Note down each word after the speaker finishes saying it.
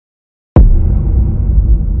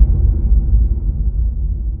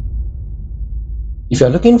If you're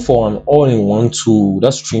looking for an all-in-one tool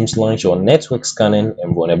that streamlines your network scanning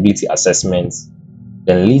and vulnerability assessment,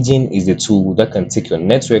 then Legion is the tool that can take your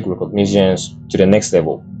network recognitions to the next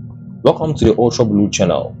level. Welcome to the Ultra Blue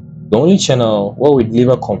channel, the only channel where we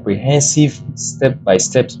deliver comprehensive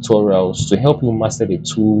step-by-step tutorials to help you master the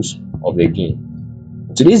tools of the game.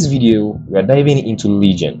 In today's video, we are diving into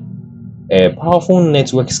Legion, a powerful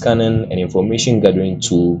network scanning and information gathering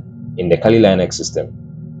tool in the Kali Linux system.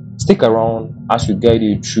 Stick around as we guide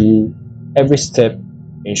you through every step,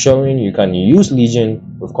 ensuring you can use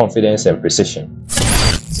Legion with confidence and precision.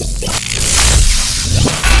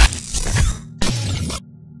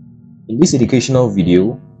 In this educational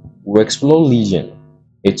video, we'll explore Legion,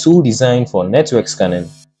 a tool designed for network scanning,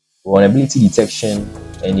 vulnerability detection,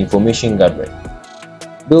 and information gathering.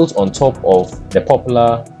 Built on top of the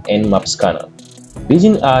popular Nmap scanner,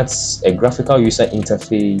 Legion adds a graphical user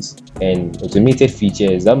interface and automated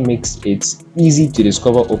features that makes it easy to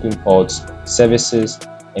discover open ports, services,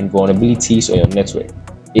 and vulnerabilities on your network.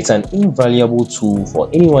 It's an invaluable tool for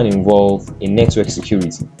anyone involved in network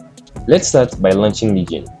security. Let's start by launching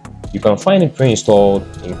Legion. You can find it pre-installed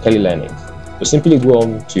in Kali Linux. So simply go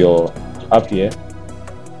on to your app here,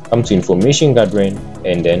 come to information gathering,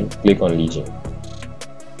 and then click on Legion.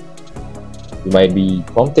 You might be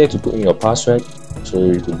prompted to put in your password, so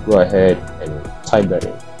you could go ahead and type that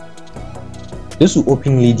in. This will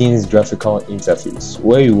open Legion's graphical interface,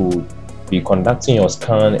 where you will be conducting your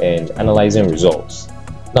scan and analyzing results.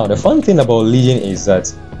 Now, the fun thing about Legion is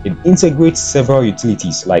that it integrates several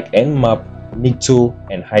utilities like Nmap, Nicto,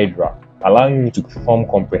 and Hydra, allowing you to perform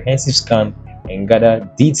comprehensive scan and gather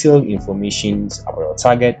detailed information about your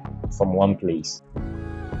target from one place.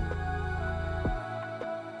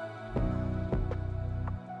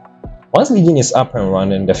 Once Legion is up and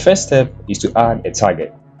running, the first step is to add a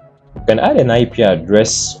target. You can add an IP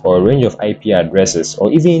address or a range of IP addresses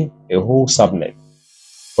or even a whole subnet.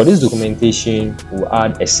 For this documentation, we'll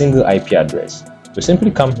add a single IP address. So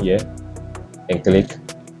simply come here and click,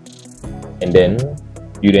 and then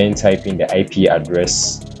you then type in the IP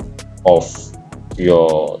address of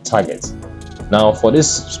your target. Now for this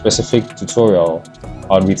specific tutorial,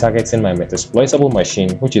 I'll be targeting my Metasploitable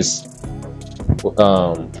machine, which is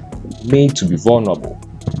made to be vulnerable.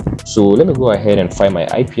 So let me go ahead and find my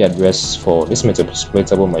IP address for this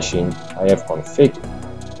Metasploitable machine I have configured.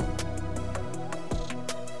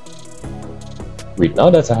 Wait, now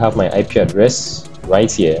that I have my IP address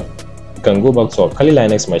right here, you can go back to our Kali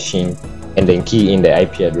Linux machine and then key in the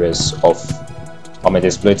IP address of our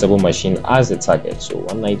Metasploitable machine as the target. So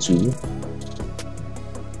 192.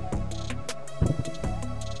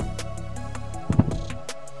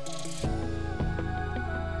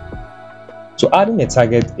 So adding a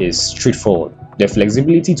target is straightforward. The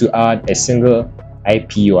flexibility to add a single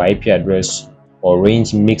IP or IP address or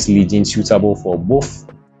range makes Legion suitable for both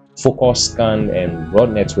focus scan and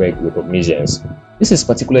broad network recognitions. This is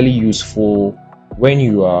particularly useful when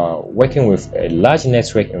you are working with a large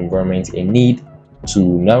network environment and need to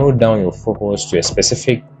narrow down your focus to a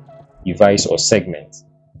specific device or segment.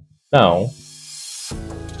 Now,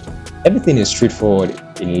 everything is straightforward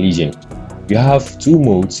in Legion. You have two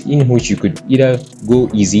modes in which you could either go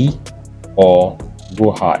easy or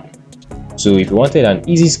go hard. So if you wanted an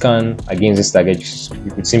easy scan against this target,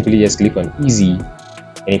 you could simply just click on easy,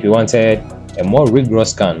 and if you wanted a more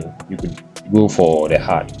rigorous scan, you could go for the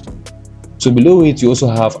hard. So below it, you also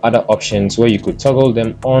have other options where you could toggle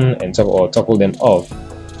them on and toggle them off.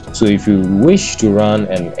 So if you wish to run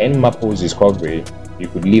an Nmap discovery, you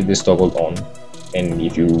could leave this toggle on, and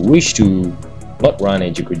if you wish to not run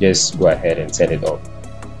it, you could just go ahead and set it off.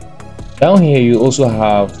 Down here, you also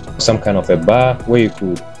have some kind of a bar where you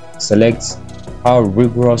could select how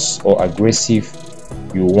rigorous or aggressive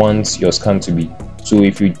you want your scan to be. So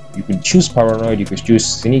if you could choose paranoid, you could choose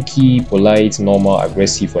sneaky, polite, normal,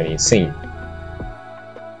 aggressive, or insane.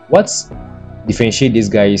 What differentiates these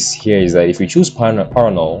guys here is that if you choose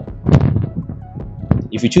paranoid,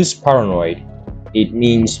 it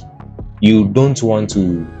means you don't want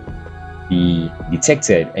to be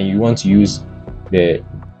detected and you want to use the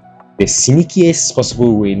sneakiest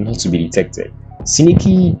possible way not to be detected.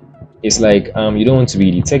 Sneaky is like you don't want to be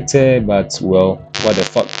detected, but well, what the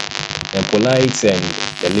fuck. And polite, and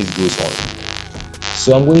the list goes on.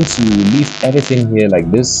 So I'm going to leave everything here like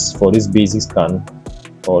this for this basic scan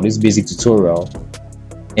or this basic tutorial,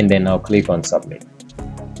 and then I'll click on submit.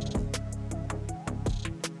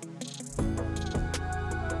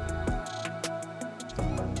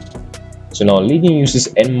 So now Legion uses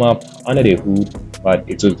Nmap under the hood, but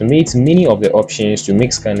it automates many of the options to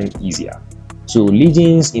make scanning easier. So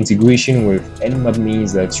Legion's integration with Nmap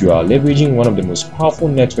means that you are leveraging one of the most powerful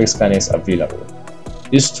network scanners available.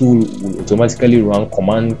 This tool will automatically run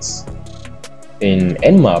commands in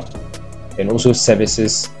Nmap and also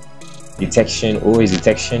services detection, OS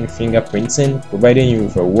detection, fingerprinting, providing you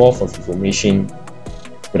with a wealth of information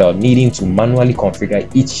without needing to manually configure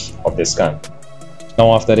each of the scan.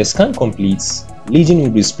 Now, after the scan completes, Legion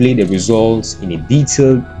will display the results in a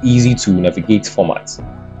detailed, easy to navigate format.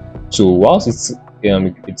 So whilst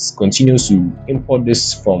it continues to import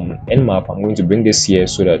this from Nmap, I'm going to bring this here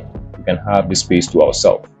so that we can have this space to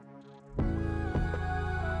ourselves.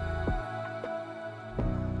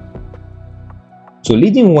 So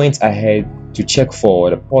Legion went ahead to check for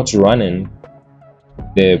the ports running,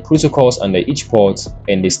 the protocols under each port,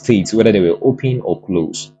 and the states, whether they were open or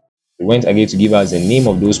closed. It went again to give us the name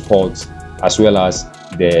of those ports as well as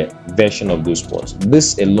the version of those ports.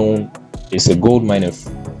 This alone is a goldmine of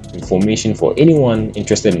information for anyone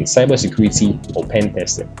interested in cybersecurity or pen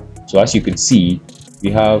testing. So as you can see,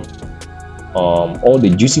 we have all the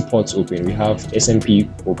juicy ports open. We have SMP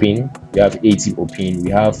open, we have AT open,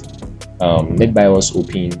 we have NetBIOS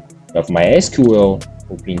open, we have MySQL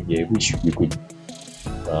open here, which we could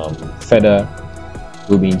further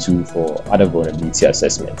go into for other vulnerability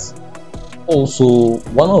assessments. Also,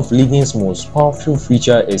 one of Legion's most powerful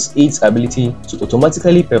feature is its ability to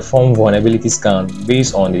automatically perform vulnerability scan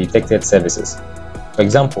based on the detected services. For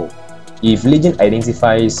example, if Legion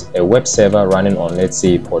identifies a web server running on, let's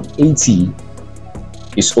say, port 80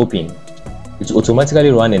 is open, it will automatically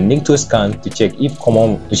run a NICTO scan to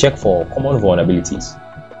check for common vulnerabilities.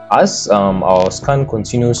 As our scan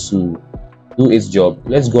continues to do its job,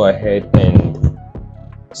 let's go ahead and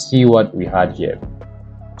see what we had here.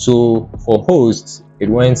 So for hosts, it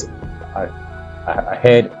went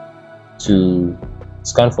ahead to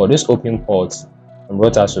scan for this open port and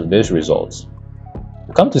brought us with these results.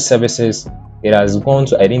 To come to services, it has gone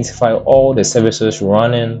to identify all the services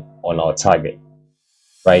running on our target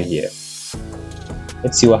right here.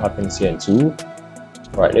 Let's see what happens here in 2.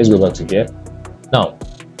 All right, let's go back to here. Now,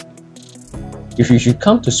 if you should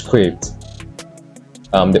come to script,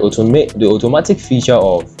 the automatic feature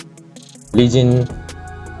of Legion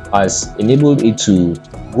has enabled it to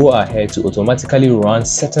go ahead to automatically run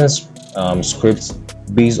certain scripts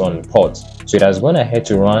based on ports. So it has gone ahead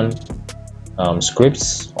to run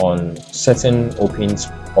scripts on certain open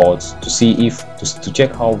ports to see to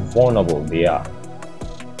check how vulnerable they are.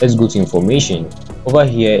 Let's go to information. Over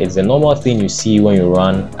here is the normal thing you see when you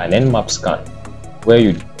run an Nmap scan, where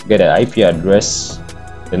you get an IP address,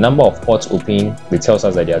 the number of ports open. It tells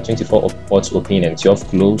us that there are 24 ports open and 12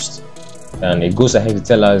 closed, and it goes ahead to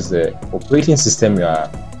tell us the operating system you are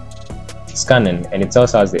scanning, and it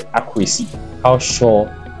tells us the accuracy, how sure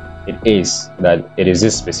it is that it is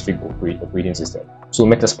this specific operating system. So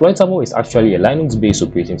Metasploitable is actually a Linux-based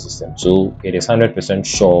operating system, so it is 100%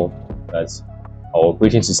 sure that our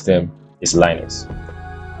operating system is Linux.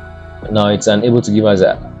 Now it's unable to give us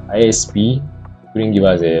an ISP, it couldn't give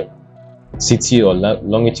us a city or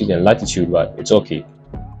longitude and latitude, but it's okay.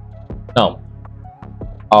 Now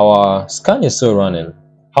our scan is still running.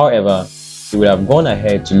 However, we would have gone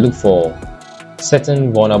ahead to look for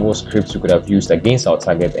certain vulnerable scripts we could have used against our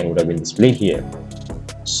target and would have been displayed here,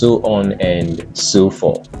 so on and so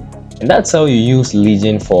forth. And that's how you use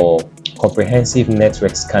Legion for comprehensive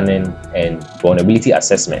network scanning and vulnerability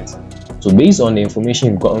assessment. So based on the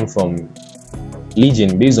information you've gotten from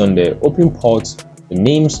Legion, based on the open ports, the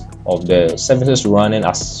names of the services running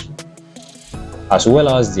as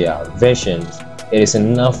well as their versions, it is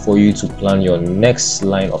enough for you to plan your next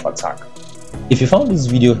line of attack. If you found this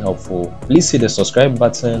video helpful, please hit the subscribe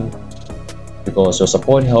button because your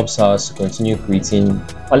support helps us to continue creating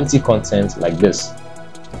quality content like this.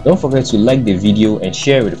 Don't forget to like the video and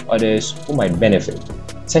share it with others who might benefit.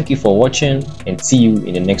 Thank you for watching and see you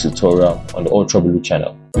in the next tutorial on the Ultra Blue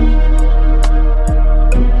channel.